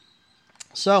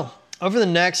So over the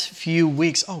next few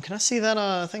weeks, oh, can I see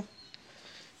that thing?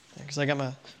 Because I got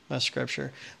my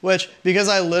scripture, which, because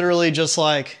I literally just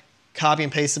like copy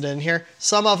and pasted it in here,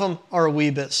 some of them are a wee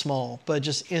bit small, but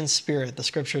just in spirit, the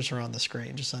scriptures are on the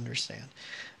screen, just understand.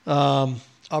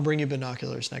 I'll bring you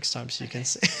binoculars next time so you can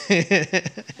see.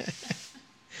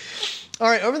 All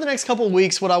right, over the next couple of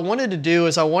weeks, what I wanted to do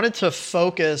is I wanted to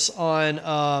focus on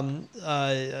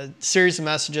a series of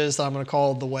messages that I'm going to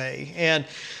call The Way. And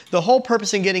the whole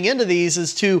purpose in getting into these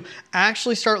is to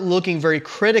actually start looking very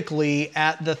critically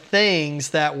at the things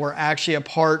that were actually a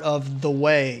part of the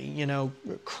way,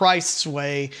 Christ's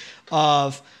way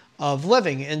of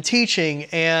living and teaching,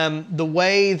 and the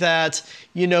way that,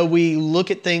 we look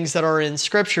at things that are in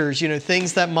scriptures,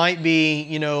 things that might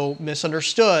be,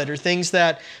 misunderstood, or things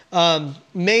that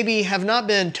maybe have not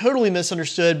been totally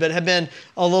misunderstood, but have been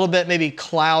a little bit maybe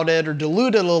clouded or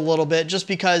diluted a little bit, just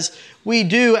because we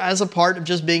do, as a part of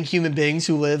just being human beings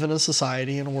who live in a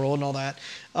society and a world and all that,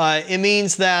 it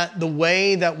means that the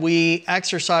way that we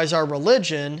exercise our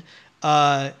religion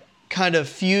kind of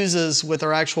fuses with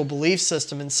our actual belief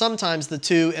system. And sometimes the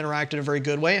two interact in a very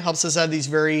good way. It helps us have these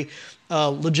very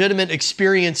legitimate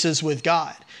experiences with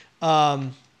God.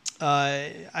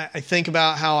 I think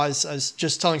about how I was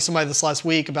just telling somebody this last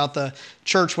week about the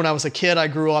church when I was a kid I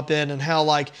grew up in, and how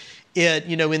like it,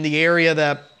 in the area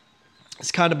that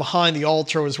is kind of behind the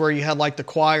altar was where you had like the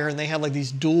choir, and they had like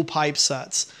these dual pipe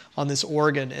sets on this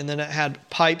organ. And then it had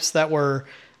pipes that were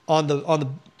on the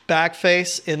back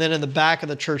face, and then in the back of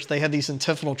the church they had these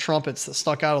antiphonal trumpets that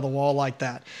stuck out of the wall like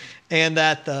that, and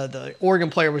that the organ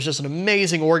player was just an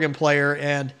amazing organ player.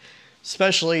 And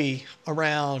especially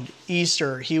around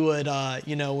Easter, he would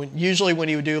usually when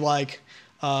he would do like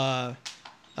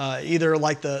either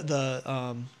like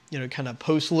the kind of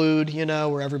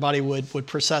postlude, where everybody would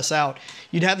process out,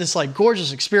 you'd have this like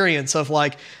gorgeous experience of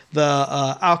like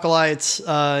the acolytes,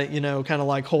 kind of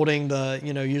like holding the,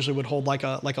 usually would hold like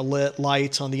a lit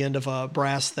light on the end of a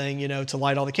brass thing, to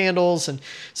light all the candles. And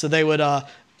so they would,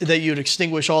 that you'd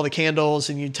extinguish all the candles,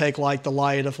 and you'd take like the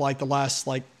light of like the last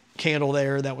like candle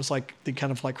there that was like the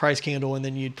kind of like Christ candle, and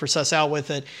then you'd process out with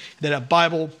it. Then a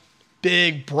Bible,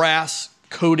 big brass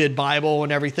coated Bible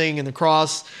and everything, and the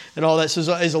cross and all that.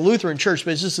 So it's a Lutheran church,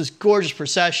 but it's just this gorgeous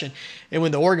procession. And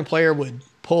when the organ player would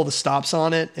pull the stops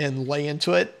on it and lay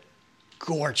into it,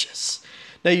 gorgeous.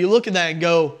 Now you look at that and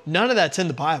go, none of that's in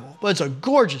the Bible, but it's a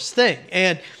gorgeous thing.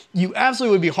 And you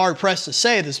absolutely would be hard pressed to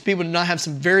say this. People do not have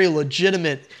some very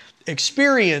legitimate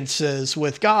experiences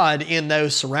with God in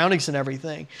those surroundings and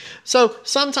everything. So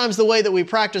sometimes the way that we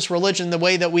practice religion, the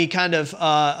way that we kind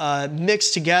of mix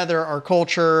together our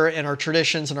culture and our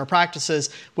traditions and our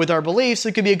practices with our beliefs,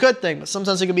 it could be a good thing, but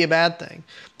sometimes it can be a bad thing.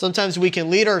 Sometimes we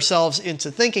can lead ourselves into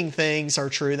thinking things are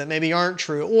true that maybe aren't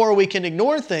true, or we can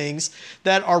ignore things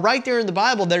that are right there in the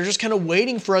Bible that are just kind of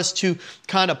waiting for us to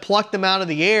kind of pluck them out of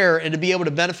the air and to be able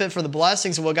to benefit from the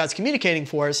blessings of what God's communicating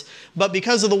for us. But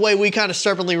because of the way we kind of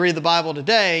stubbornly read the Bible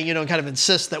today, and kind of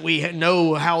insist that we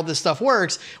know how this stuff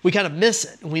works, we kind of miss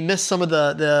it. And we miss some of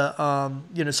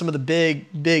some of the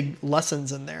big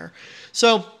lessons in there.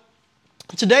 So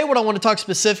today what I want to talk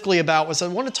specifically about was I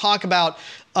want to talk about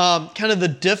kind of the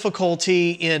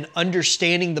difficulty in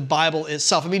understanding the Bible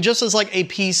itself. I mean, just as like a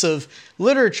piece of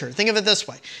literature. Think of it this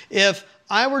way. If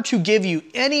I were to give you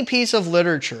any piece of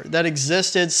literature that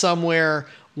existed somewhere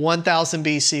 1000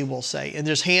 BC, we'll say, and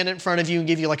just hand it in front of you and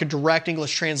give you like a direct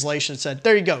English translation and said,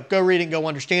 there you go read it and go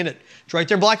understand it. It's right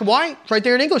there in black and white. It's right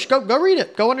there in English. Go read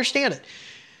it. Go understand it.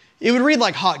 It would read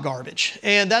like hot garbage.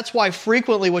 And that's why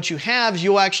frequently what you have is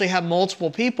you'll actually have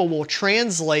multiple people will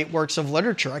translate works of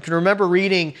literature. I can remember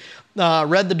read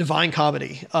The Divine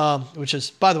Comedy, which is,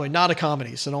 by the way, not a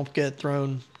comedy, so don't get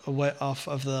thrown away off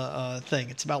of the thing.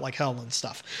 It's about like hell and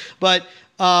stuff. But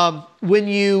when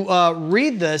you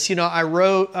read this,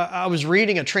 I was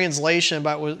reading a translation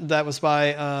that was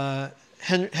by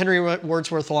Henry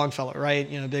Wordsworth Longfellow,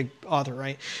 right? Big author,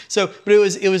 right? So, but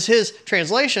it was his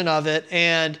translation of it,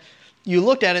 and you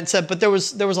looked at it and said, but there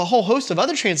was a whole host of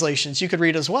other translations you could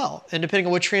read as well. And depending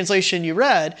on which translation you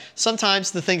read,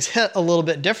 sometimes the things hit a little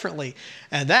bit differently.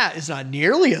 And that is not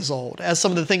nearly as old as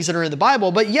some of the things that are in the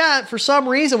Bible. But yet, for some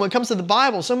reason, when it comes to the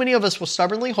Bible, so many of us will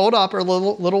stubbornly hold up our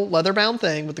little leather-bound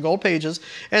thing with the gold pages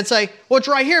and say, well, it's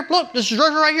right here. Look, this is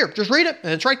right here. Just read it,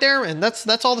 and it's right there, and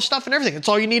that's all the stuff and everything. That's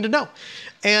all you need to know.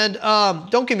 And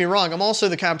don't get me wrong, I'm also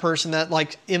the kind of person that,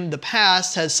 like, in the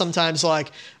past has sometimes,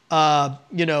 like,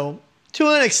 to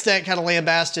an extent, kind of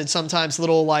lambasted sometimes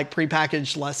little like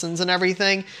prepackaged lessons and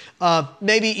everything.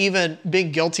 Maybe even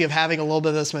being guilty of having a little bit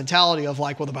of this mentality of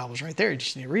like, well, the Bible's right there, you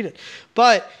just need to read it.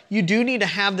 But you do need to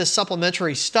have this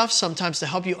supplementary stuff sometimes to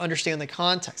help you understand the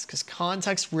context, because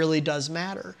context really does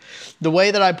matter. The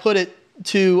way that I put it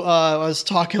to, I was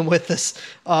talking with this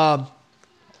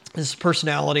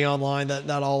personality online that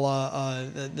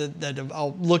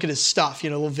I'll look at his stuff,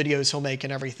 little videos he'll make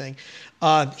and everything.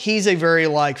 He's a very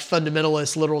like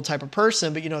fundamentalist, literal type of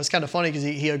person, but it's kind of funny because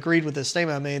he agreed with this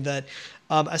statement I made that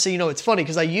I said, it's funny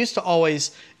because I used to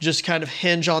always just kind of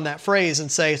hinge on that phrase and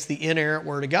say it's the inerrant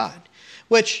word of God,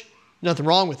 which nothing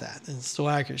wrong with that. It's still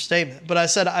an accurate statement. But I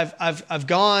said I've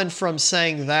gone from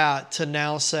saying that to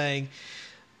now saying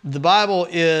the Bible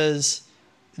is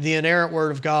the inerrant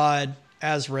word of God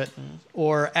as written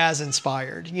or as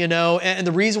inspired, and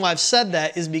the reason why I've said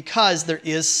that is because there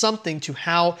is something to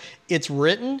how it's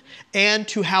written and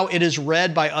to how it is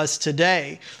read by us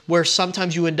today, where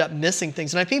sometimes you end up missing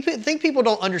things. And I think people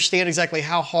don't understand exactly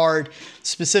how hard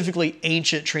specifically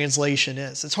ancient translation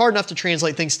is. It's hard enough to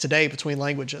translate things today between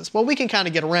languages. Well, we can kind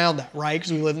of get around that, right?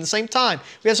 Because we live in the same time.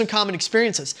 We have some common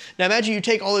experiences. Now imagine you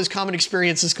take all those common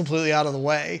experiences completely out of the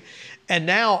way. And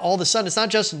now, all of a sudden, it's not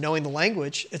just knowing the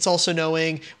language, it's also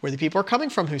knowing where the people are coming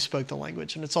from who spoke the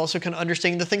language. And it's also kind of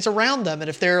understanding the things around them and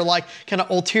if there are like kind of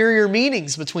ulterior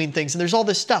meanings between things. And there's all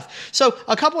this stuff. So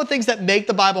a couple of things that make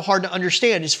the Bible hard to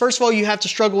understand is, first of all, you have to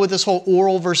struggle with this whole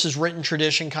oral versus written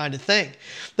tradition kind of thing.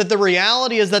 That the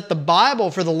reality is that the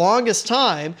Bible, for the longest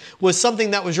time, was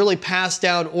something that was really passed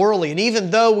down orally. And even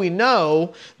though we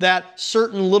know that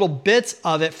certain little bits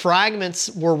of it,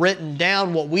 fragments were written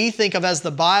down, what we think of as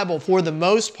the Bible, for the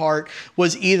most part,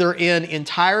 was either in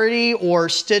entirety or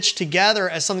stitched together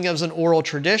as something that was an oral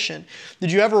tradition.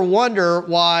 Did you ever wonder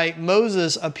why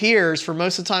Moses appears for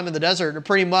most of the time in the desert to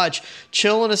pretty much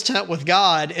chill in his tent with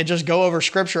God and just go over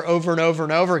scripture over and over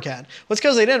and over again? Well, it's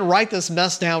because they didn't write this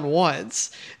mess down once.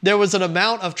 There was an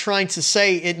amount of trying to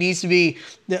say it needs to be,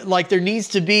 like there needs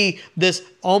to be this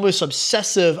almost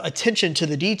obsessive attention to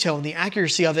the detail and the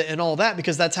accuracy of it and all that,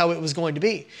 because that's how it was going to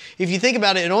be. If you think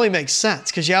about it, it only makes sense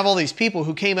because you have all these people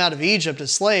who came out of Egypt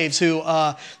as slaves who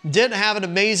didn't have an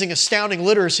amazing, astounding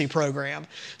literacy program.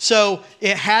 So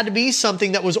it had to be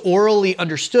something that was orally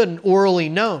understood and orally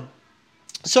known.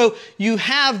 So you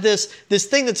have this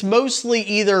thing that's mostly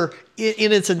either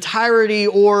in its entirety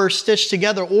or stitched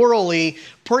together orally,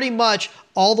 pretty much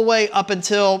all the way up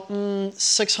until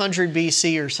 600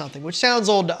 BC or something, which sounds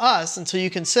old to us until you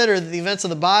consider that the events of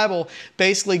the Bible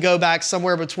basically go back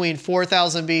somewhere between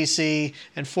 4000 BC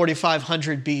and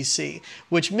 4500 BC,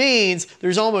 which means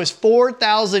there's almost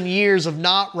 4,000 years of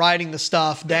not writing the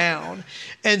stuff down.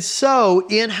 And so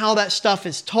in how that stuff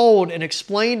is told and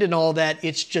explained and all that,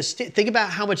 it's just, think about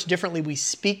how much differently we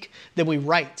speak than we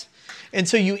write. And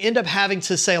so you end up having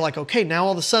to say like, okay, now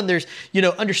all of a sudden there's,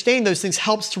 understanding those things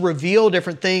helps to reveal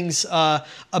different things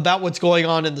about what's going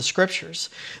on in the scriptures.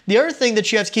 The other thing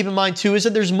that you have to keep in mind too is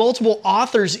that there's multiple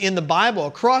authors in the Bible.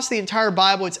 Across the entire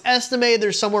Bible, it's estimated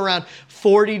there's somewhere around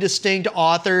 40 distinct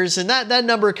authors. And that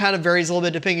number kind of varies a little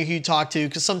bit depending on who you talk to,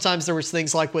 because sometimes there was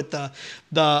things like with the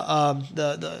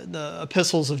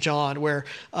epistles of John, where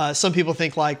some people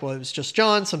think like, well, it was just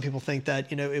John. Some people think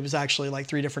that, it was actually like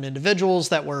 3 different individuals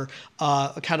that were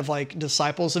kind of like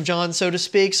disciples of John, so to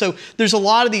speak. So there's a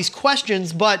lot of these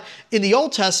questions, but in the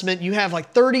Old Testament, you have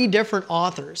like 30 different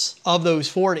authors of those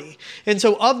 40. And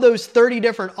so of those 30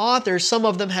 different authors, some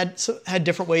of them had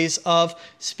different ways of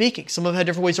speaking. Some of them had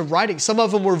different ways of writing. Some of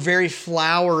them were very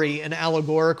flowery and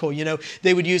allegorical.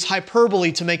 They would use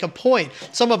hyperbole to make a point.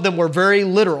 Some of them were very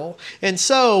literal. And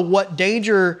so what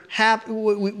danger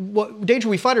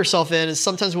we find ourselves in is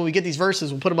sometimes when we get these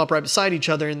verses, we'll put them up right beside each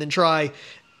other and then try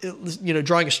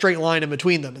drawing a straight line in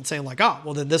between them and saying like,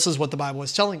 well, then this is what the Bible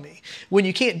is telling me. When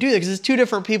you can't do that because it's 2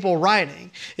 different people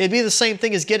writing. It'd be the same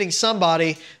thing as getting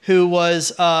somebody who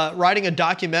was writing a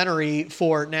documentary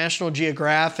for National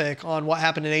Geographic on what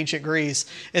happened in ancient Greece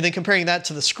and then comparing that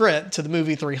to the script, to the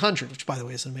movie 300, which by the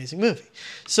way is an amazing movie.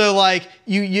 So like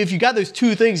if you got those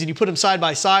 2 things and you put them side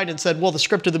by side and said, well, the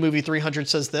script of the movie 300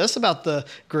 says this about the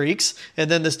Greeks and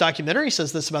then this documentary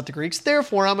says this about the Greeks,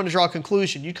 therefore I'm going to draw a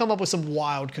conclusion. You come up with some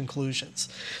wild conclusions.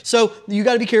 So you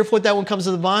got to be careful with that when it comes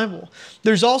to the Bible.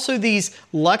 There's also these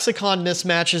lexicon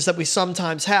mismatches that we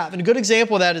sometimes have. And a good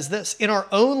example of that is this. In our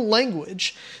own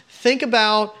language, think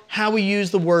about how we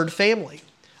use the word family.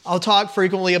 I'll talk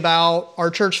frequently about our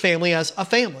church family as a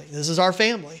family. This is our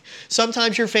family.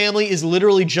 Sometimes your family is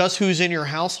literally just who's in your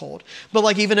household. But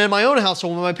like even in my own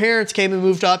household, when my parents came and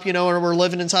moved up, and we're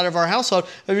living inside of our household,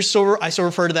 I still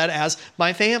refer to that as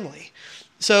my family.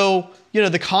 So,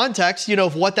 the context,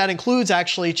 of what that includes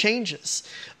actually changes.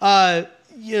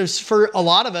 For a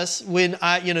lot of us, when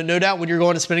no doubt when you're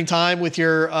going to spending time with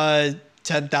your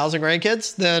 10,000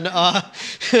 grandkids, then,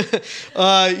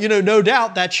 no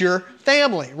doubt that's your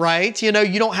family, right? You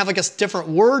don't have like a different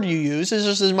word you use. It's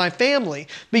just my family.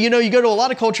 But, you go to a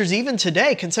lot of cultures, even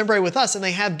today, contemporary with us, and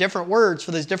they have different words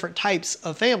for those different types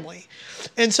of family.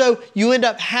 And so you end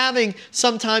up having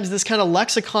sometimes this kind of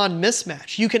lexicon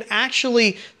mismatch. You can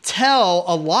actually tell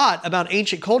a lot about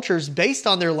ancient cultures based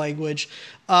on their language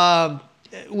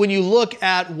when you look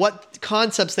at what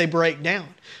concepts they break down.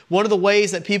 One of the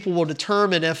ways that people will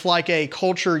determine if like a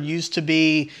culture used to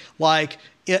be like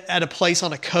at a place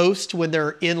on a coast when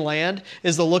they're inland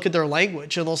is they'll look at their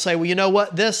language and they'll say, well, you know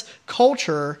what? This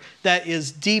culture that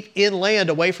is deep inland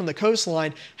away from the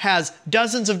coastline has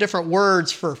dozens of different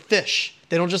words for fish.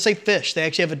 They don't just say fish. They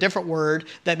actually have a different word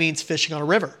that means fishing on a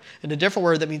river, and a different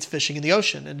word that means fishing in the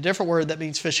ocean, and a different word that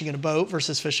means fishing in a boat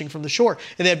versus fishing from the shore.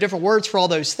 And they have different words for all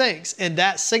those things. And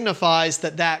that signifies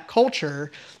that that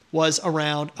culture was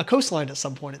around a coastline at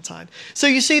some point in time. So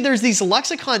you see there's these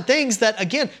lexicon things that,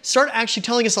 again, start actually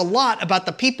telling us a lot about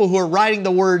the people who are writing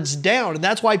the words down. And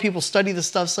that's why people study this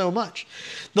stuff so much.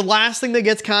 The last thing that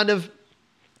gets kind of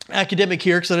academic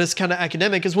here, because it's kind of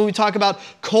academic, is when we talk about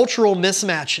cultural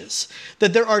mismatches.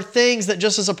 That there are things that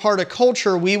just as a part of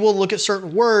culture, we will look at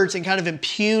certain words and kind of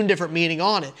impugn different meaning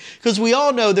on it. Because we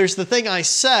all know there's the thing I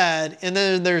said, and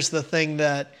then there's the thing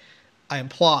that I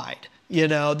implied.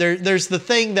 There's the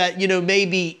thing that, may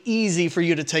be easy for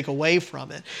you to take away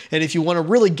from it. And if you want to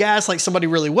really gaslight somebody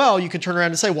really well, you can turn around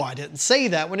and say, well, I didn't say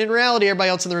that. When in reality, everybody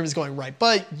else in the room is going, right,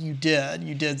 but you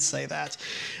did say that.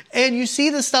 And you see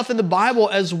this stuff in the Bible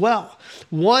as well.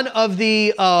 One of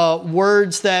the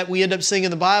words that we end up seeing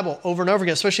in the Bible over and over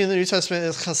again, especially in the New Testament,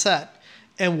 is chesed.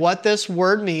 And what this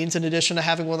word means, in addition to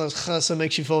having one of those chesed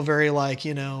makes you feel very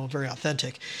very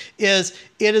authentic, is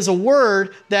it is a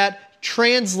word that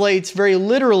translates very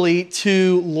literally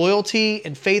to loyalty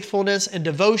and faithfulness and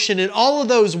devotion. And all of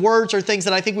those words are things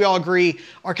that I think we all agree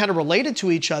are kind of related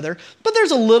to each other. But there's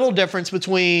a little difference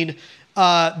between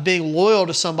being loyal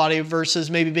to somebody versus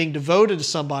maybe being devoted to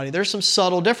somebody. There's some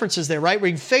subtle differences there, right?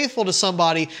 Being faithful to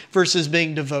somebody versus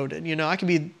being devoted. I can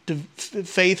be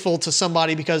faithful to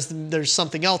somebody because there's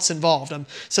something else involved, a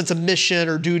sense of mission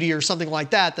or duty or something like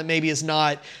that maybe is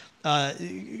not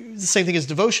the same thing as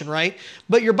devotion, right?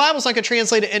 But your Bible's not going to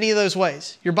translate it any of those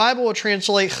ways. Your Bible will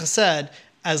translate chesed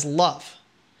as love.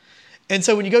 And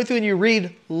so when you go through and you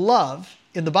read love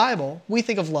in the Bible, we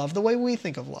think of love the way we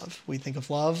think of love. We think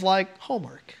of love like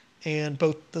Hallmark and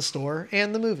both the store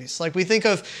and the movies. Like we think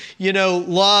of,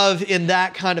 love in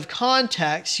that kind of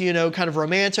context, kind of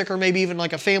romantic or maybe even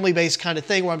like a family-based kind of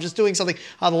thing where I'm just doing something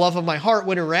out of the love of my heart,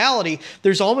 when in reality,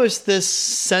 there's almost this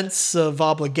sense of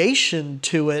obligation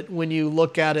to it when you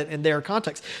look at it in their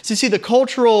context. So you see the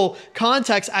cultural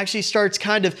context actually starts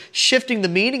kind of shifting the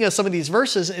meaning of some of these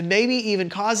verses and maybe even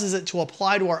causes it to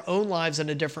apply to our own lives in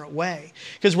a different way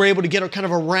because we're able to get kind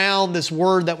of around this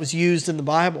word that was used in the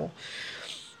Bible.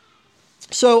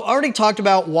 So I already talked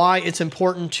about why it's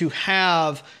important to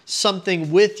have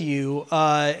something with you,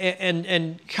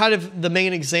 and kind of the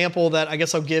main example that I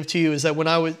guess I'll give to you is that when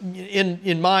I was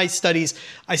in my studies,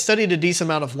 I studied a decent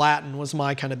amount of Latin was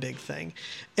my kind of big thing.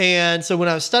 And so when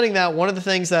I was studying that, one of the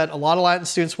things that a lot of Latin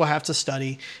students will have to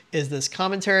study is this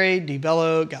Commentary di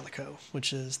Bello Gallico,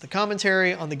 which is the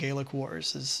commentary on the Gallic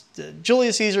Wars. Is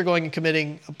Julius Caesar going and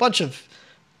committing a bunch of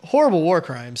horrible war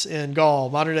crimes in Gaul,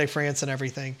 modern-day France, and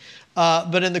everything.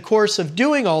 But in the course of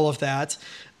doing all of that,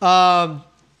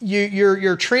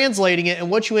 you're translating it,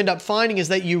 and what you end up finding is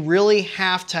that you really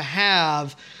have to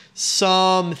have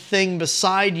something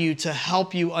beside you to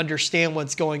help you understand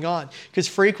what's going on. Because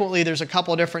frequently there's a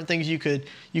couple of different things you could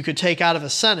take out of a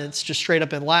sentence just straight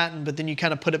up in Latin, but then you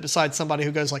kind of put it beside somebody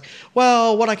who goes like,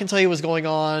 well, what I can tell you was going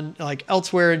on like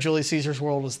elsewhere in Julius Caesar's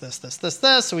world was this.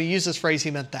 So he used this phrase,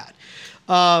 he meant that.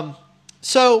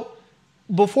 So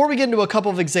before we get into a couple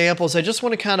of examples, I just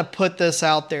want to kind of put this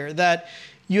out there that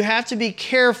you have to be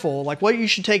careful. Like what you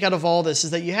should take out of all this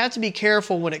is that you have to be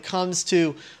careful when it comes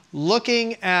to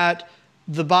looking at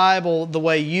the Bible the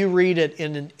way you read it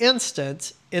in an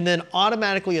instant and then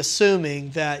automatically assuming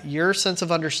that your sense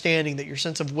of understanding, that your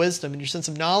sense of wisdom and your sense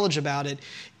of knowledge about it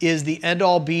is the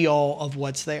end-all be-all of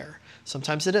what's there.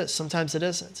 Sometimes it is, sometimes it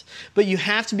isn't. But you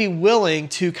have to be willing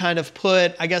to kind of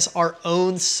put, I guess, our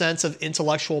own sense of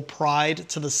intellectual pride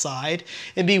to the side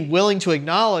and be willing to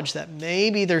acknowledge that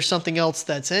maybe there's something else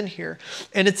that's in here.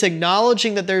 And it's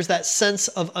acknowledging that there's that sense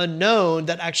of unknown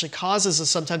that actually causes us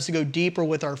sometimes to go deeper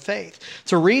with our faith.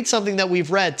 To read something that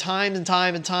we've read time and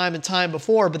time and time and time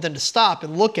before, but then to stop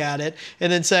and look at it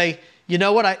and then say, you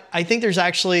know what, I think there's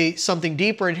actually something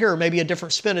deeper in here, or maybe a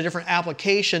different spin, a different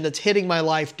application that's hitting my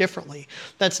life differently.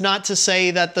 That's not to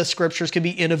say that the scriptures can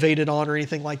be innovated on or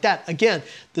anything like that. Again,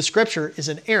 the scripture is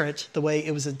inerrant the way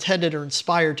it was intended or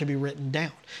inspired to be written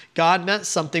down. God meant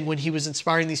something when he was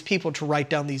inspiring these people to write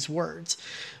down these words.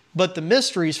 But the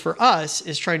mysteries for us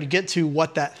is trying to get to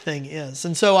what that thing is.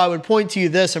 And so I would point to you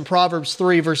this in Proverbs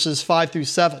 3, verses 5 through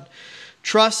 7.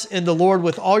 Trust in the Lord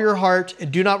with all your heart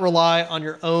and do not rely on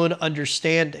your own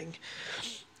understanding.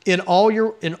 In all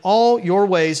your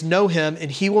ways know him, and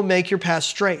he will make your path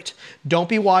straight. Don't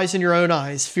be wise in your own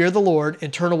eyes. Fear the Lord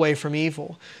and turn away from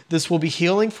evil. This will be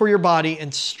healing for your body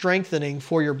and strengthening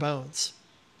for your bones.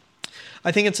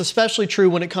 I think it's especially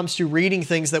true when it comes to reading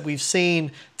things that we've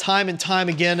seen time and time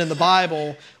again in the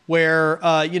Bible where,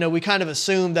 we kind of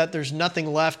assume that there's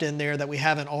nothing left in there that we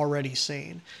haven't already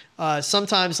seen.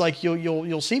 Sometimes like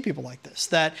you'll see people like this,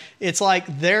 that it's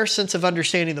like their sense of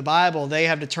understanding the Bible they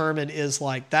have determined is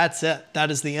like, that's it.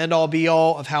 That is the end all be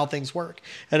all of how things work.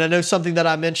 And I know something that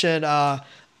I mentioned, I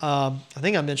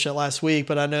think I mentioned it last week,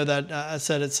 but I know that I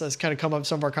said it's kind of come up in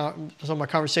some of my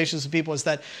conversations with people, is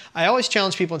that I always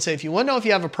challenge people and say, if you want to know if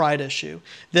you have a pride issue,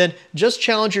 then just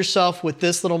challenge yourself with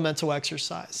this little mental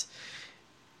exercise.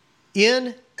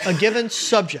 In a given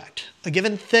subject, a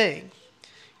given thing,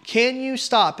 can you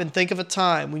stop and think of a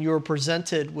time when you were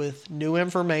presented with new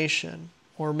information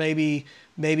or maybe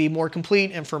more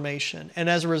complete information, and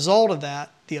as a result of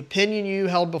that, the opinion you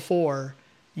held before,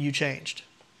 you changed?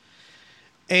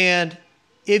 And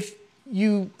if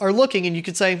you are looking and you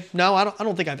could say, no, I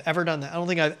don't think I've ever done that. I don't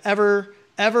think I've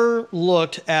ever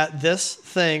looked at this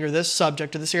thing or this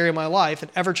subject or this area of my life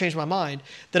and ever changed my mind,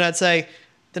 then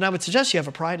I would suggest you have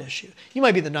a pride issue. You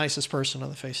might be the nicest person on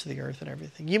the face of the earth and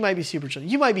everything. You might be super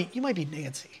gentle. You might be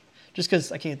Nancy, just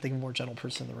because I can't think of a more gentle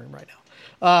person in the room right now.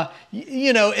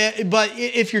 But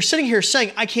if you're sitting here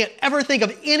saying, I can't ever think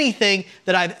of anything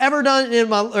that I've ever done in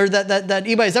my, or that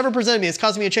anybody's ever presented me that's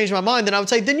causing me to change my mind, then I would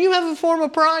say, then you have a form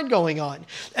of pride going on.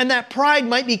 And that pride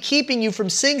might be keeping you from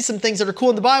seeing some things that are cool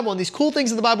in the Bible. And these cool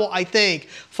things in the Bible, I think,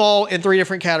 fall in 3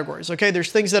 different categories. Okay,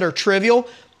 there's things that are trivial.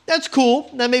 That's cool.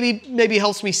 That maybe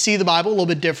helps me see the Bible a little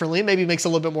bit differently. Maybe makes it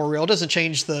a little bit more real. It doesn't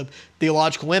change the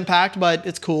theological impact, but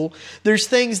it's cool. There's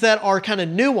things that are kind of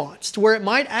nuanced, where it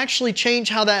might actually change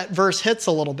how that verse hits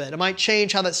a little bit. It might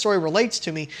change how that story relates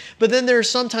to me. But then there's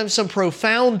sometimes some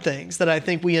profound things that I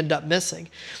think we end up missing.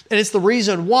 And it's the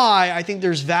reason why I think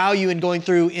there's value in going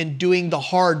through and doing the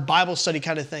hard Bible study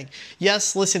kind of thing.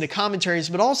 Yes, listening to commentaries,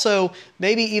 but also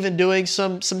maybe even doing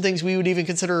some things we would even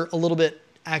consider a little bit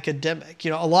academic.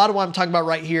 A lot of what I'm talking about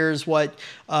right here is what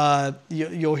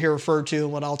you'll hear referred to,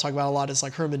 and what I'll talk about a lot is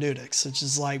like hermeneutics, which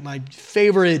is like my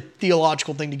favorite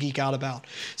theological thing to geek out about.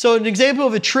 So an example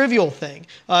of a trivial thing,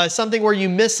 something where you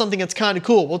miss something that's kind of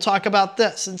cool. We'll talk about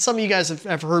this. And some of you guys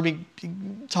have heard me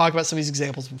talk about some of these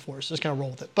examples before, so just kind of roll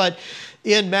with it. But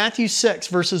in Matthew 6,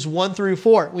 verses 1 through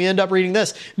 4, we end up reading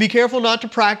this. Be careful not to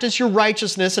practice your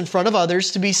righteousness in front of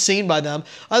others to be seen by them.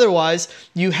 Otherwise,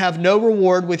 you have no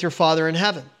reward with your Father in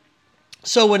heaven.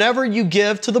 So whenever you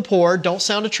give to the poor, don't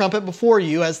sound a trumpet before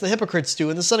you, as the hypocrites do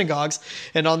in the synagogues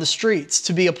and on the streets,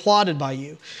 to be applauded by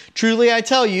you. Truly I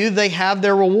tell you, they have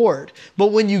their reward.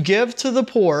 But when you give to the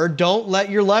poor, don't let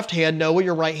your left hand know what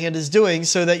your right hand is doing,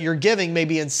 so that your giving may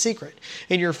be in secret.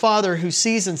 And your Father who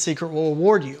sees in secret will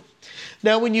reward you.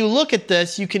 Now, when you look at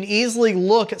this, you can easily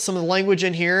look at some of the language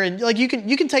in here, and like you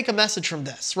can take a message from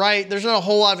this, right? There's not a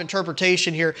whole lot of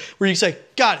interpretation here where you say,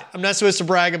 got it, I'm not supposed to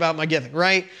brag about my giving,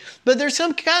 right? But there's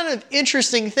some kind of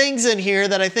interesting things in here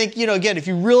that I think, again, if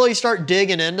you really start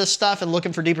digging into stuff and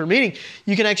looking for deeper meaning,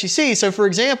 you can actually see. So for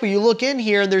example, you look in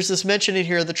here and there's this mention in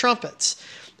here of the trumpets.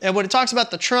 And when it talks about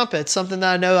the trumpets, something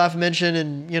that I know I've mentioned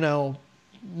in,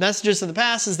 messages in the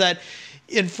past is that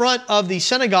in front of the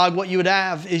synagogue, what you would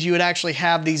have is you would actually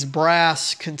have these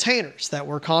brass containers that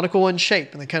were conical in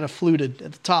shape, and they kind of fluted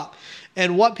at the top.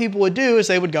 And what people would do is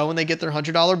they would go and they get their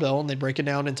 $100 bill and they break it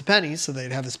down into pennies. So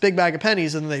they'd have this big bag of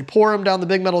pennies and they pour them down the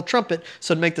big metal trumpet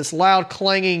so it'd make this loud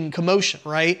clanging commotion,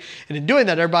 right? And in doing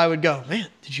that, everybody would go, man,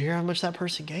 did you hear how much that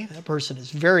person gave? That person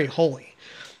is very holy.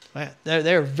 Man,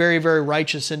 they're a very, very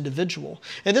righteous individual.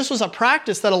 And this was a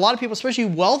practice that a lot of people, especially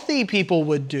wealthy people,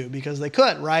 would do because they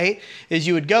could, right? Is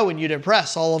you would go and you'd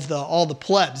impress all the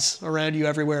plebs around you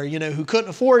everywhere, who couldn't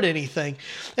afford anything.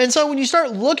 And so when you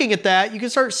start looking at that, you can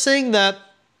start seeing that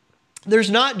there's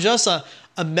not just a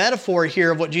metaphor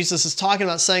here of what Jesus is talking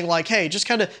about, saying like, hey, just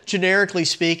kind of generically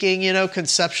speaking,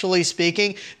 conceptually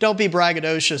speaking, don't be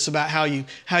braggadocious about how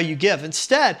you give.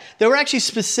 Instead, there were actually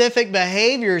specific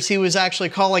behaviors he was actually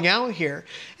calling out here.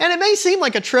 And it may seem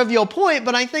like a trivial point,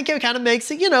 but I think it kind of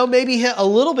makes it, maybe hit a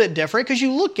little bit different, because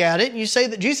you look at it and you say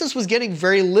that Jesus was getting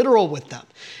very literal with them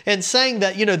and saying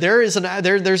that,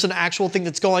 there's an actual thing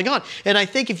that's going on. And I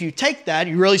think if you take that,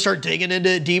 you really start digging into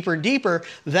it deeper and deeper,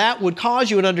 that would cause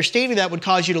you an understanding, that would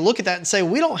cause you to look at that and say,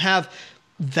 we don't have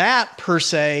that per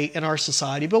se in our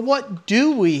society, but what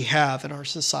do we have in our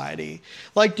society?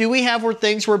 Like, do we have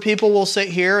things where people will sit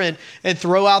here and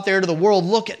throw out there to the world,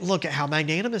 look at how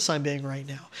magnanimous I'm being right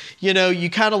now. You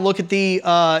kind of look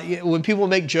at when people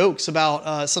make jokes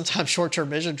about sometimes short-term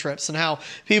mission trips and how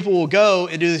people will go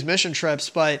and do these mission trips,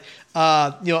 but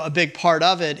a big part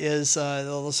of it is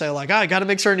they'll say like, I got to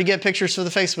make certain to get pictures for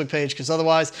the Facebook page because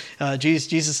otherwise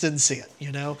Jesus didn't see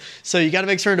it. So you got to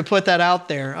make certain to put that out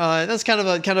there. That's kind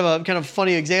of a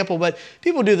funny example, but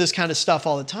people do this kind of stuff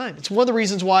all the time. It's one of the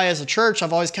reasons why, as a church,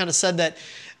 I've always kind of said that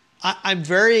I'm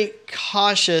very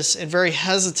cautious and very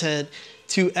hesitant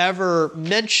to ever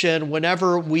mention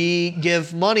whenever we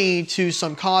give money to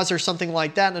some cause or something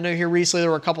like that. And I know here recently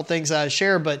there were a couple things that I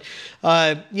shared, but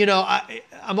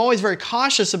I'm always very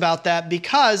cautious about that,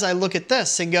 because I look at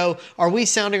this and go, are we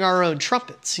sounding our own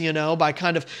trumpets, by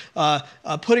kind of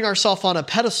putting ourselves on a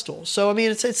pedestal? So, I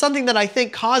mean, it's something that I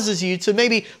think causes you to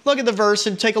maybe look at the verse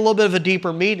and take a little bit of a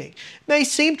deeper meaning. It may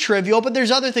seem trivial, but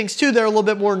there's other things too that are a little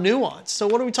bit more nuanced. So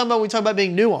what are we talking about when we talk about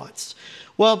being nuanced?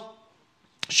 Well,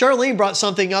 Charlene brought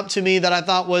something up to me that I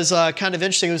thought was kind of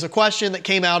interesting. It was a question that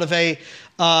came out of a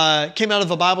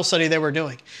Bible study they were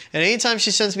doing. And anytime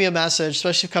she sends me a message,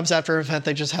 especially if it comes after an event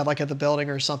they just had like at the building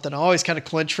or something, I always kind of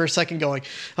clinch for a second going,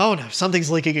 oh no, something's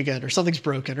leaking again, or something's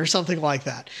broken, or something like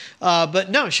that.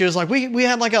 But no, she was like, we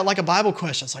had like a Bible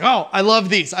question. It's like, oh, I love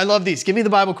these. Give me the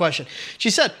Bible question. She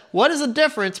said, what is the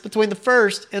difference between the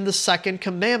first and the second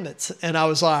commandments? And I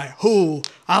was like, ooh,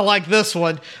 I like this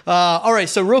one. All right,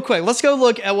 so real quick, let's go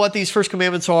look at what these first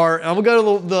commandments are. And we'll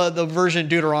go to the version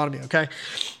Deuteronomy, okay?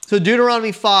 So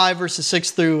Deuteronomy 5, verses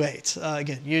 6 through 8.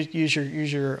 Again, use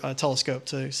your telescope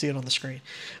to see it on the screen.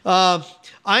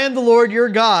 I am the Lord your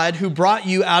God who brought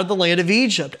you out of the land of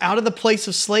Egypt, out of the place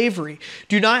of slavery.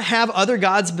 Do not have other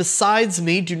gods besides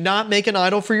me. Do not make an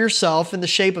idol for yourself in the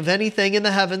shape of anything in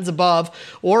the heavens above,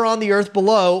 or on the earth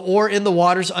below, or in the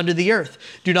waters under the earth.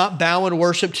 Do not bow and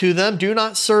worship to them. Do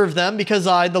not serve them, because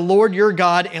I, the Lord your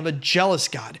God, am a jealous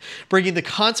God, bringing the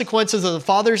consequences of the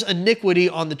father's iniquity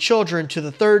on the children to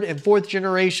the third and fourth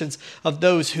generations of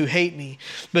those who hate me,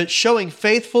 but showing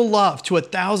faithful love to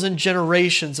 1,000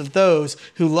 generations of those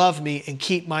who love me and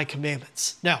keep my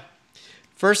commandments. Now,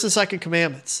 first and second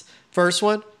commandments. First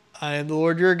one, I am the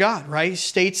Lord your God, right? He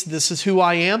states this is who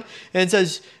I am, and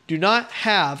says, do not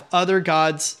have other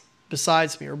gods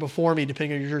besides me or before me,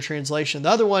 depending on your translation. The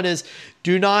other one is,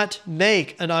 do not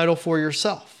make an idol for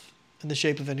yourself in the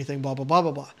shape of anything, blah, blah, blah,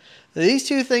 blah, blah. These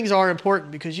two things are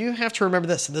important, because you have to remember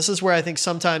this. And this is where I think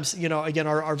sometimes, again,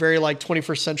 our very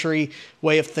 21st century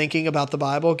way of thinking about the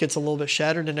Bible gets a little bit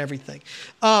shattered and everything.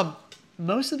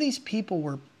 Most of these people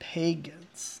were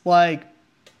pagans, like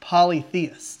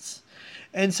polytheists.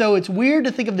 And so it's weird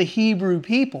to think of the Hebrew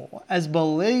people as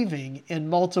believing in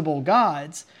multiple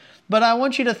gods. But I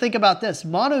want you to think about this.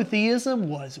 Monotheism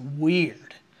was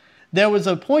weird. There was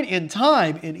a point in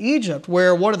time in Egypt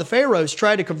where one of the pharaohs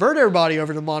tried to convert everybody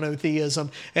over to monotheism,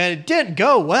 and it didn't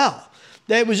go well.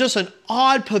 It was just an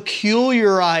odd,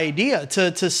 peculiar idea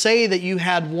to say that you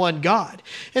had one God.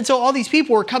 And so all these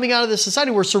people were coming out of this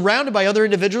society, were surrounded by other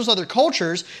individuals, other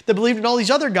cultures that believed in all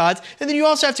these other gods. And then you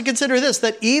also have to consider this,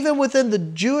 that even within the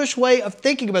Jewish way of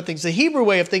thinking about things, the Hebrew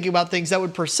way of thinking about things that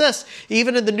would persist,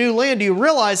 even in the New Land, do you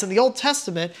realize in the Old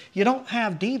Testament, you don't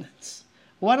have demons?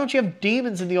 Why don't you have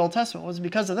demons in the Old Testament? Well, it was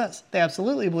because of this. They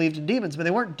absolutely believed in demons, but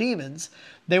they weren't demons.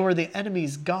 They were the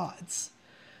enemy's gods.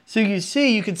 So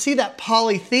you can see that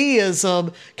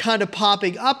polytheism kind of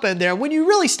popping up in there. When you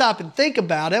really stop and think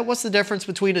about it, what's the difference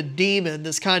between a demon,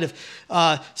 this kind of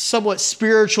somewhat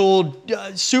spiritual,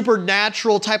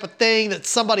 supernatural type of thing that's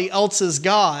somebody else's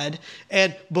God,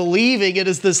 and believing it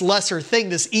is this lesser thing,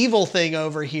 this evil thing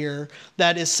over here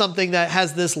that is something that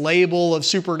has this label of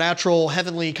supernatural,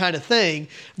 heavenly kind of thing,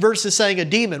 versus saying a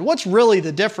demon? What's really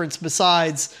the difference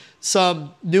besides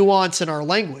some nuance in our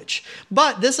language.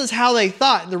 But this is how they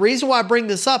thought. And the reason why I bring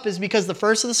this up is because the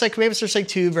first and the second commandments are saying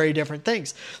two very different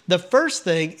things. The first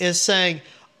thing is saying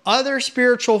other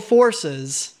spiritual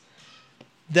forces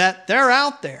that they're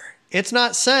out there. It's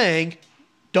not saying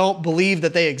don't believe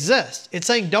that they exist. It's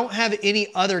saying don't have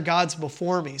any other gods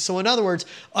before me. So in other words,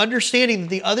 understanding that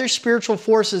the other spiritual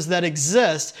forces that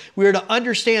exist, we are to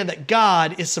understand that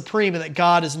God is supreme and that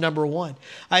God is number one.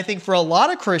 I think for a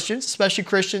lot of Christians, especially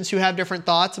Christians who have different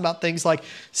thoughts about things like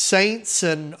saints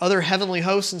and other heavenly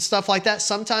hosts and stuff like that,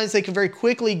 sometimes they can very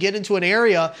quickly get into an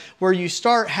area where you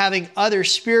start having other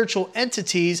spiritual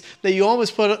entities that you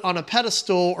almost put on a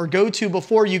pedestal or go to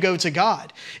before you go to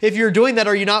God. If you're doing that,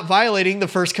 are you not violating the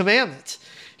first commandment?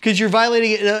 Because you're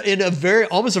violating it in a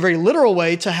almost a very literal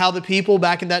way to how the people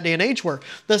back in that day and age were.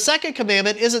 The second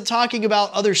commandment isn't talking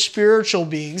about other spiritual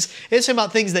beings. It's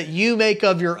about things that you make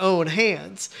of your own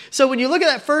hands. So when you look at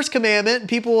that first commandment,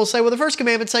 people will say, well, the first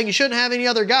commandment's saying you shouldn't have any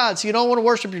other gods. So you don't want to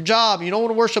worship your job. You don't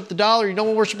want to worship the dollar. You don't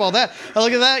want to worship all that. I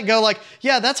look at that and go like,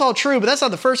 yeah, that's all true, but that's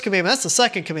not the first commandment. That's the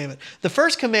second commandment. The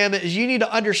first commandment is you need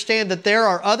to understand that there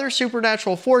are other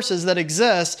supernatural forces that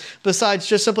exist besides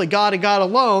just simply God and God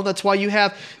alone. That's why you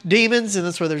have demons, and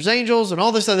that's where there's angels and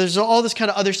all this. There's all this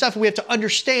kind of other stuff. And we have to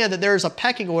understand that there is a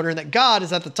pecking order and that God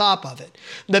is at the top of it.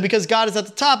 And that because God is at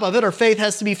the top of it, our faith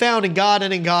has to be found in God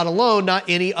and in God alone, not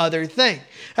any other thing.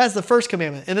 That's the first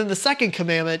commandment. And then the second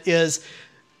commandment is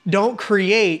don't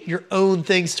create your own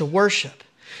things to worship.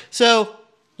 So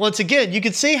once again, you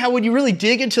can see how when you really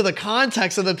dig into the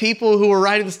context of the people who were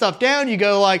writing the stuff down, you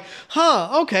go like,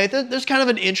 okay, there's kind of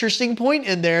an interesting point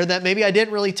in there that maybe I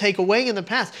didn't really take away in the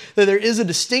past, that there is a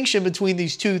distinction between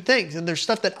these two things. And there's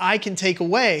stuff that I can take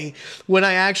away when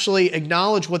I actually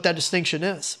acknowledge what that distinction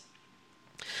is.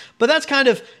 But that's kind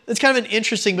of an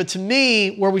interesting, but to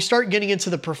me, where we start getting into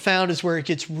the profound is where it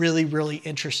gets really, really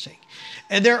interesting.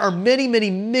 And there are many, many,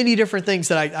 many different things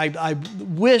that I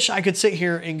wish I could sit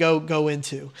here and go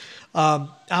into. I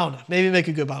don't know, maybe make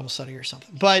a good Bible study or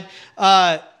something. But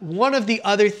one of the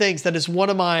other things that is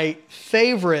one of my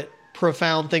favorite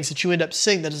profound things that you end up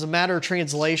seeing that is a matter of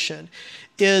translation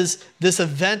is this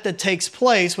event that takes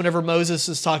place whenever Moses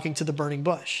is talking to the burning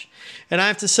bush. And I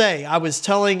have to say, I was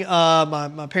telling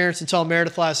my parents and telling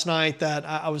Meredith last night that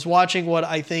I was watching what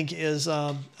I think is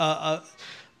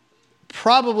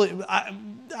probably,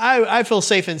 I feel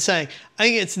safe in saying, I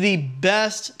think it's the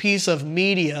best piece of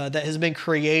media that has been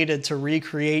created to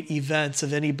recreate events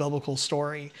of any biblical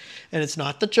story. And it's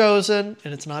not The Chosen,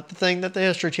 and it's not the thing that the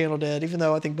History Channel did, even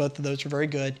though I think both of those are very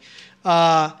good.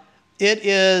 It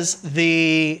is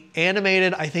the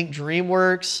animated, I think,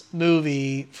 DreamWorks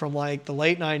movie from like the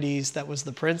late 90s that was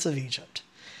The Prince of Egypt.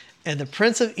 And The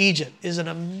Prince of Egypt is an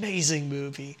amazing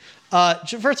movie.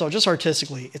 First of all, just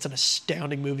artistically, it's an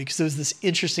astounding movie because there was this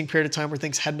interesting period of time where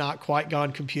things had not quite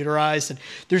gone computerized. And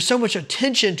there's so much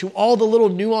attention to all the little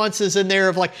nuances in there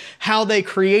of like how they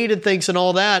created things and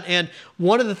all that. And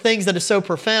one of the things that is so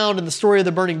profound in the story of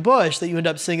the burning bush that you end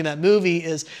up seeing in that movie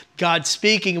is God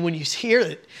speaking. And when you hear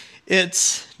it,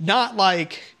 it's not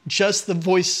like just the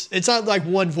voice. It's not like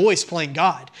one voice playing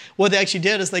God. What they actually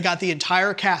did is they got the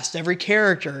entire cast, every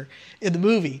character in the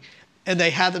movie, and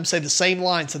they had them say the same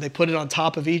lines and they put it on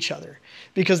top of each other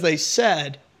because they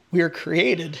said, we are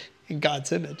created in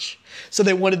God's image. So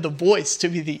they wanted the voice to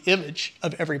be the image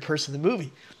of every person in the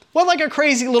movie. Well, like a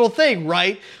crazy little thing,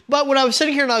 right? But when I was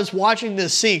sitting here and I was watching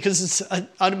this scene, because it's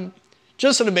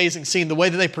just an amazing scene, the way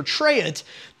that they portray it,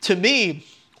 to me,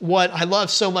 what I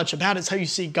love so much about it is how you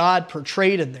see God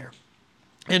portrayed in there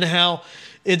and how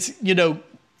it's,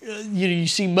 you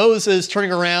see Moses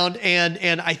turning around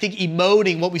and I think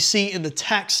emoting what we see in the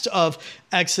text of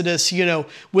Exodus,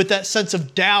 with that sense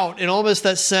of doubt and almost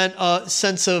that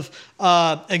sense of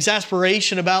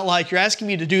exasperation about like, you're asking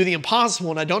me to do the impossible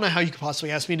and I don't know how you could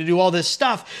possibly ask me to do all this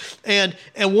stuff. And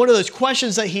one of those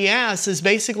questions that he asks is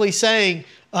basically saying,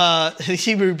 these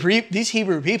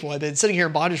Hebrew people have been sitting here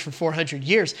in bondage for 400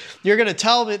 years. You're going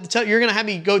to have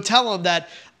me go tell them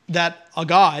that a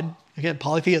God, again,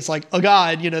 polytheist, like a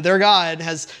God, their God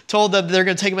has told them they're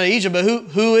going to take them out of Egypt. But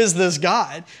who is this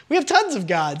God? We have tons of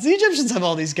gods. The Egyptians have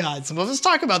all these gods. Some of us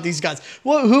talk about these gods.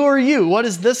 Well, who are you? What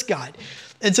is this God?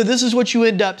 And so this is what you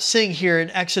end up seeing here in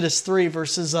Exodus 3,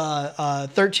 verses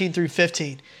 13 through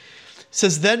 15. It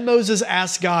says, then Moses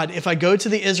asked God, if I go to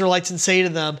the Israelites and say to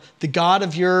them, the God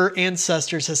of your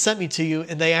ancestors has sent me to you,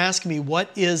 and they ask me, what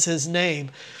is his name?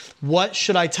 What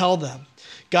should I tell them?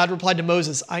 God replied to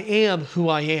Moses, I am who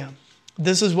I am.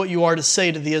 This is what you are to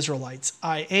say to the Israelites.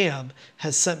 I am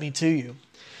has sent me to you.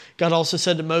 God also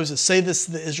said to Moses, say this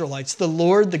to the Israelites, the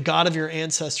Lord, the God of your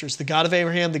ancestors, the God of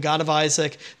Abraham, the God of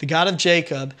Isaac, the God of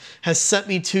Jacob, has sent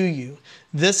me to you.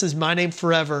 This is my name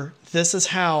forever. This is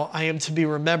how I am to be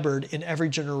remembered in every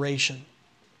generation.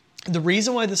 The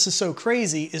reason why this is so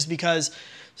crazy is because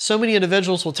so many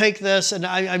individuals will take this, and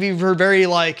I've even heard very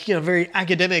very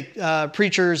academic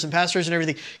preachers and pastors and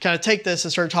everything kind of take this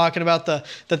and start talking about that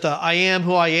the I am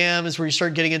who I am is where you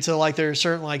start getting into like there's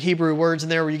certain like Hebrew words in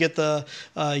there where you get the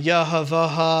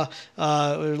Yahavah,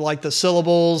 like the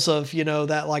syllables of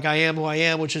that like I am who I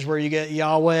am, which is where you get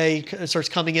Yahweh. It starts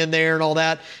coming in there and all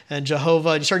that, and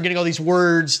Jehovah. And you start getting all these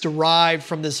words derived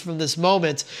from this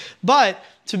moment. But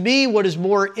to me, what is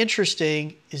more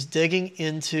interesting is digging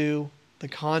into the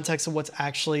context of what's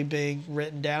actually being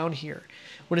written down here.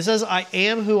 When it says, I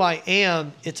am who I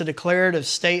am, it's a declarative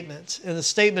statement. And the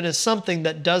statement is something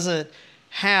that doesn't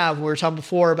have, we were talking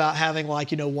before about having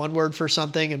one word for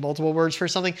something and multiple words for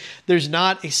something. There's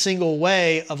not a single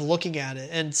way of looking at it.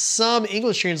 And some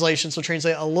English translations will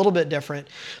translate a little bit different.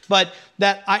 But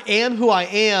that I am who I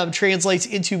am translates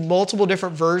into multiple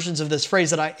different versions of this phrase,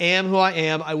 that I am who I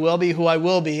am, I will be who I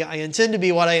will be, I intend to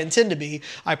be what I intend to be,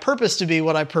 I purpose to be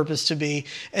what I purpose to be,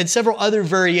 and several other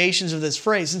variations of this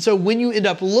phrase. And so when you end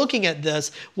up looking at this,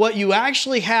 what you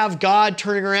actually have God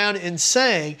turning around and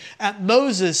saying at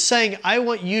Moses, saying, I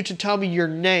want you to tell me your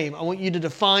name, I want you to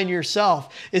define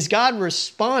yourself, is God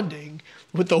responding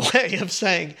with the way of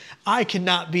saying, I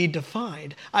cannot be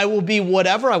defined. I will be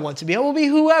whatever I want to be. I will be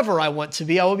whoever I want to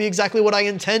be. I will be exactly what I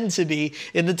intend to be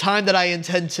in the time that I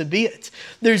intend to be it.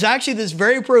 There's actually this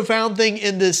very profound thing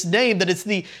in this name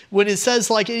that when it says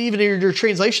like even in your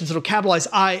translations, it'll capitalize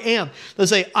I am. They'll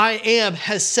say, I am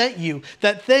has sent you.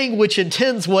 That thing which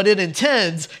intends what it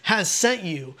intends has sent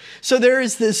you. So there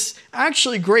is this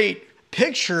actually great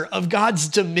picture of God's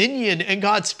dominion and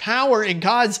God's power and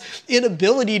God's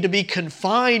inability to be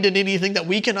confined in anything that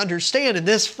we can understand. And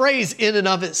this phrase in and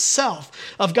of itself,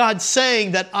 of God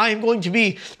saying that I am going to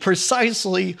be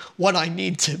precisely what I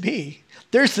need to be.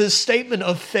 There's this statement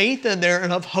of faith in there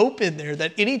and of hope in there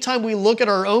that anytime we look at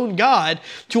our own God,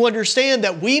 to understand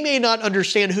that we may not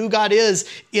understand who God is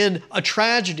in a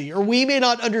tragedy, or we may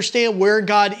not understand where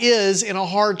God is in a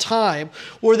hard time,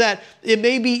 or that it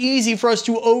may be easy for us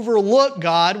to overlook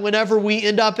God whenever we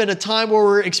end up in a time where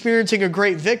we're experiencing a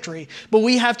great victory. But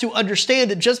we have to understand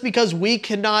that just because we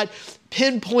cannot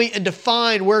pinpoint and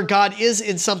define where God is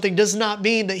in something does not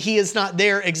mean that He is not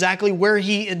there exactly where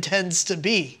He intends to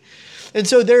be. And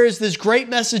so there is this great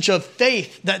message of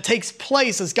faith that takes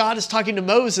place as God is talking to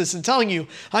Moses and telling you,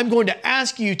 I'm going to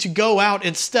ask you to go out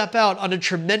and step out on a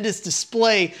tremendous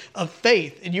display of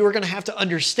faith. And you are going to have to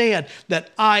understand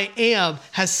that I am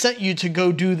has sent you to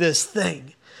go do this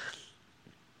thing.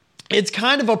 It's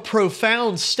kind of a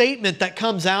profound statement that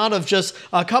comes out of just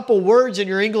a couple words in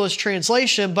your English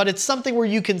translation, but it's something where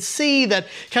you can see that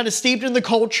kind of steeped in the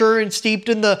culture and steeped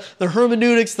in the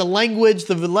hermeneutics, the language,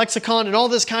 the lexicon, and all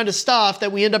this kind of stuff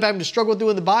that we end up having to struggle through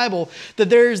in the Bible, that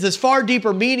there's this far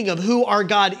deeper meaning of who our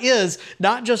God is,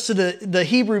 not just to the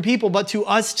Hebrew people, but to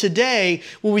us today,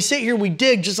 when we sit here and we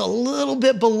dig just a little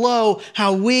bit below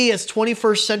how we as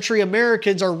 21st century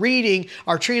Americans are reading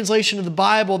our translation of the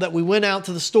Bible that we went out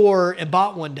to the store and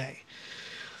bought one day.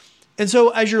 And so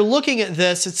as you're looking at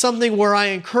this, it's something where I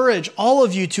encourage all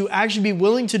of you to actually be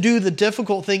willing to do the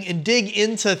difficult thing and dig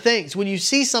into things. When you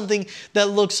see something that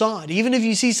looks odd, even if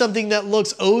you see something that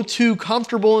looks too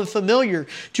comfortable and familiar,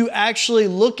 to actually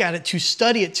look at it, to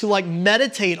study it, to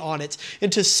meditate on it,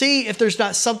 and to see if there's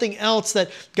not something else that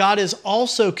God is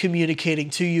also communicating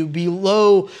to you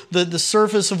below the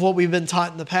surface of what we've been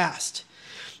taught in the past.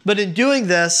 But in doing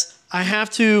this, I have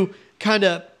to kind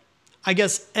of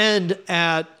end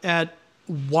at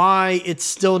why it's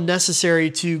still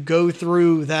necessary to go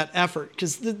through that effort.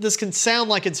 Because this can sound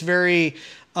like it's very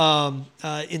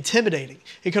intimidating.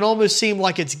 It can almost seem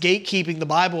like it's gatekeeping the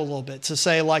Bible a little bit to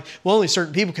say only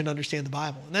certain people can understand the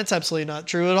Bible. And that's absolutely not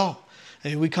true at all. I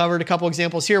mean, we covered a couple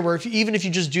examples here where even if you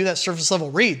just do that surface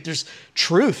level read, there's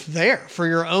truth there for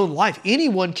your own life.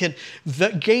 Anyone can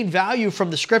gain value from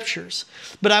the scriptures.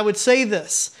 But I would say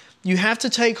this. You have to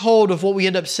take hold of what we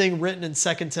end up seeing written in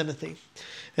 2 Timothy.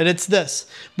 And it's this.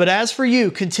 But as for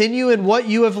you, continue in what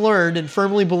you have learned and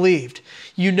firmly believed.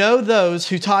 You know those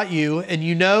who taught you, and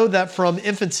you know that from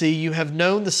infancy you have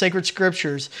known the sacred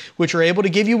scriptures, which are able to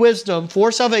give you wisdom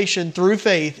for salvation through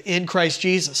faith in Christ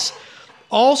Jesus.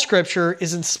 All scripture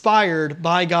is inspired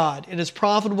by God and is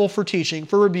profitable for teaching,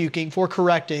 for rebuking, for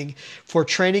correcting, for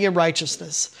training in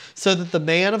righteousness, so that the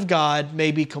man of God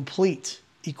may be complete,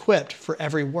 equipped for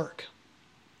every work.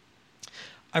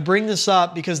 I bring this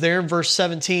up because there in verse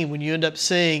 17, when you end up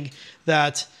seeing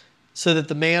that so that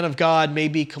the man of God may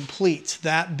be complete.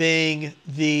 That being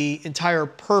the entire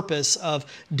purpose of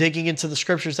digging into the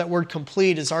scriptures. That word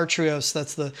complete is artrios.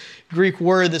 That's the Greek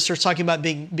word that starts talking about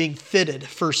being fitted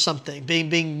for something,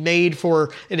 being made for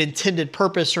an intended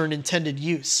purpose or an intended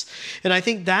use. And I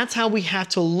think that's how we have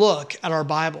to look at our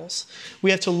Bibles. We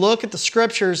have to look at the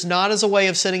scriptures not as a way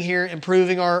of sitting here and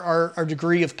proving our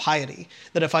degree of piety.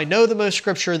 That if I know the most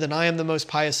scripture, then I am the most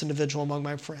pious individual among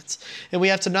my friends. And we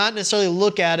have to not necessarily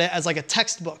look at it as like a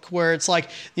textbook where it's like,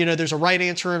 there's a right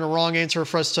answer and a wrong answer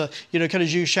for us to, kind of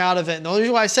juice out of it. And the only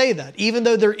reason why I say that, even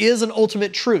though there is an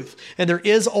ultimate truth and there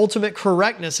is ultimate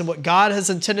correctness in what God has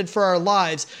intended for our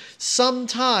lives,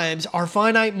 sometimes our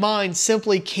finite mind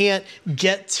simply can't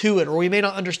get to it, or we may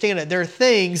not understand it. There are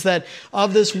things that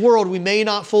of this world we may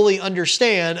not fully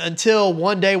understand until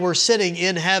one day we're sitting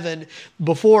in heaven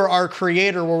before our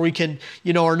Creator, where we can,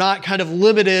 are not kind of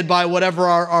limited by whatever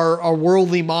our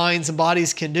worldly minds and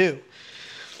bodies can do.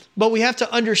 But we have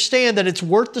to understand that it's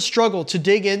worth the struggle to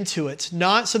dig into it,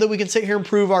 not so that we can sit here and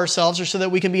prove ourselves or so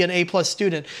that we can be an A+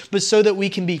 student, but so that we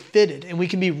can be fitted and we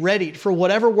can be ready for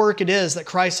whatever work it is that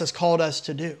Christ has called us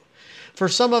to do. For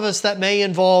some of us, that may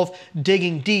involve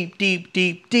digging deep, deep,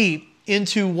 deep, deep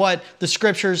into what the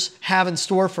scriptures have in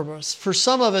store for us. For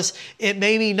some of us, it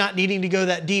may be not needing to go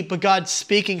that deep, but God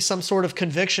speaking some sort of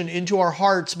conviction into our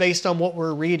hearts based on what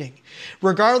we're reading.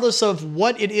 Regardless of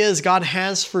what it is God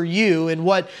has for you and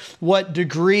what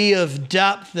degree of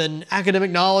depth and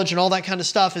academic knowledge and all that kind of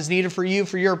stuff is needed for you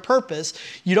for your purpose,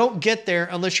 you don't get there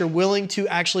unless you're willing to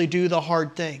actually do the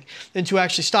hard thing and to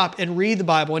actually stop and read the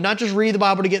Bible, and not just read the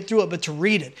Bible to get through it, but to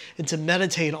read it and to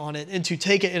meditate on it and to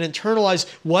take it and internalize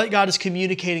what God is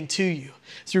communicating to you.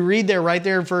 So we read right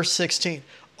there in verse 16.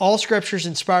 All scripture is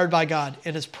inspired by God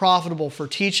and is profitable for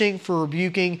teaching, for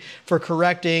rebuking, for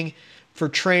correcting, for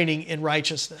training in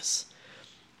righteousness.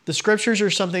 The scriptures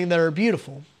are something that are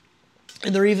beautiful.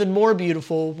 And they're even more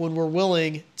beautiful when we're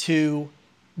willing to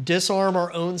disarm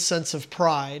our own sense of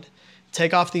pride,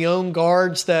 take off the own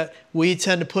guards that we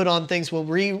tend to put on things when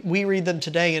we read them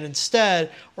today, and instead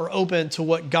are open to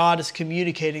what God is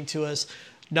communicating to us,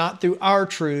 not through our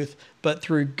truth, but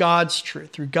through God's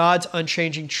truth, through God's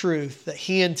unchanging truth that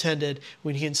He intended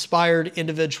when He inspired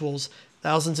individuals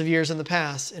thousands of years in the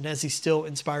past, and as He still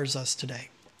inspires us today.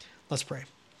 Let's pray.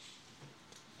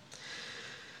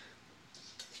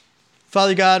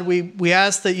 Father God, we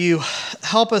ask that you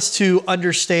help us to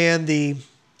understand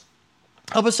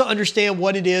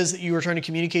what it is that you are trying to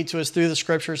communicate to us through the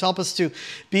scriptures. Help us to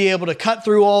be able to cut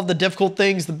through all the difficult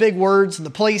things, the big words and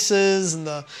the places and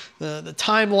the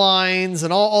timelines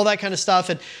and all that kind of stuff.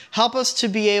 And help us to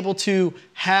be able to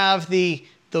have the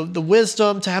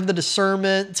wisdom, to have the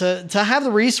discernment, to have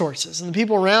the resources and the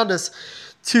people around us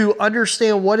to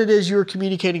understand what it is you are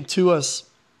communicating to us.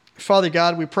 Father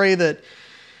God, we pray that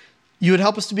you would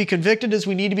help us to be convicted as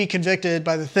we need to be convicted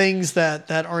by the things that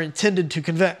are intended to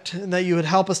convict, and that you would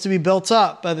help us to be built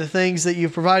up by the things that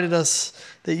you've provided us,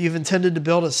 that you've intended to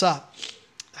build us up.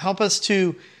 Help us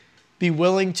to be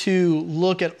willing to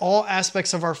look at all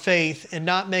aspects of our faith and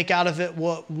not make out of it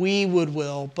what we would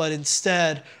will, but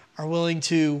instead are willing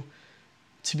to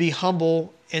be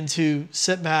humble and to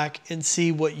sit back and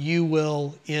see what you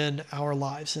will in our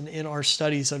lives and in our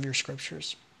studies of your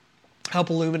scriptures.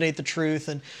 Help illuminate the truth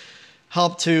and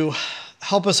help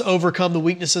us overcome the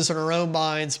weaknesses in our own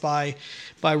minds by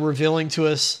revealing to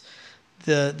us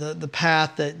the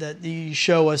path that you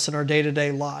show us in our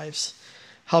day-to-day lives.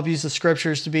 Help use the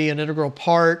scriptures to be an integral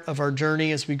part of our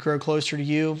journey as we grow closer to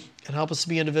you, and help us to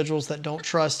be individuals that don't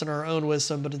trust in our own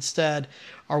wisdom, but instead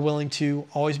are willing to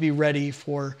always be ready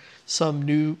for some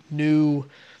new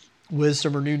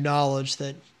wisdom or new knowledge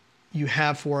that you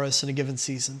have for us in a given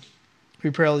season. We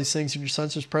pray all these things in your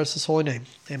Son's precious holy name.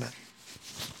 Amen.